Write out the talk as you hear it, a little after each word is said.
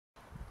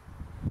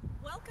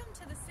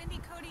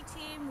Equity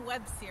Team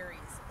web series,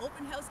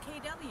 Open House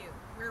KW,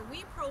 where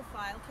we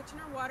profile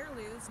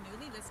Kitchener-Waterloo's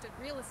newly listed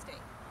real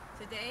estate.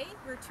 Today,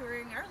 we're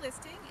touring our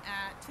listing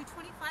at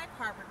 225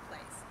 Harvard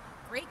Place.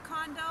 Great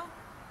condo.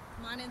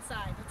 Come on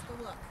inside, let's go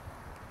look.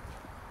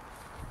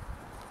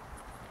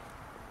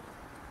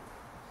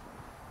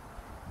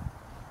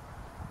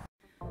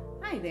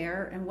 Hi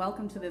there, and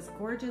welcome to this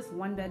gorgeous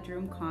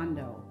one-bedroom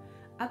condo.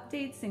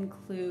 Updates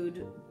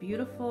include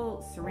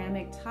beautiful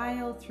ceramic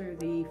tile through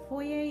the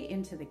foyer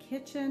into the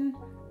kitchen,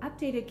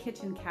 updated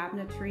kitchen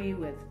cabinetry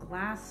with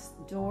glass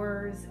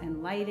doors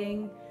and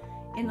lighting.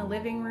 In the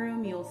living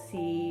room, you'll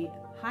see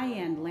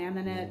high-end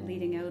laminate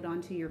leading out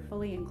onto your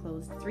fully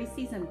enclosed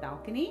 3-season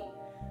balcony,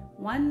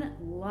 one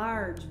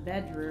large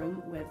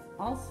bedroom with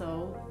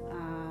also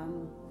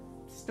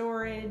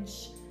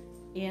storage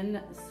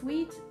in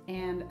suite,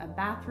 and a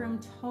bathroom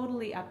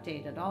totally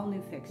updated, all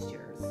new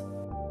fixtures.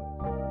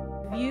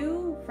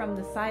 View from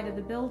the side of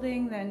the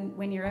building, then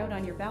when you're out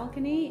on your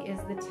balcony, is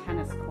the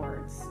tennis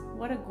courts.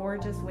 What a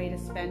gorgeous way to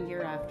spend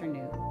your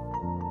afternoon.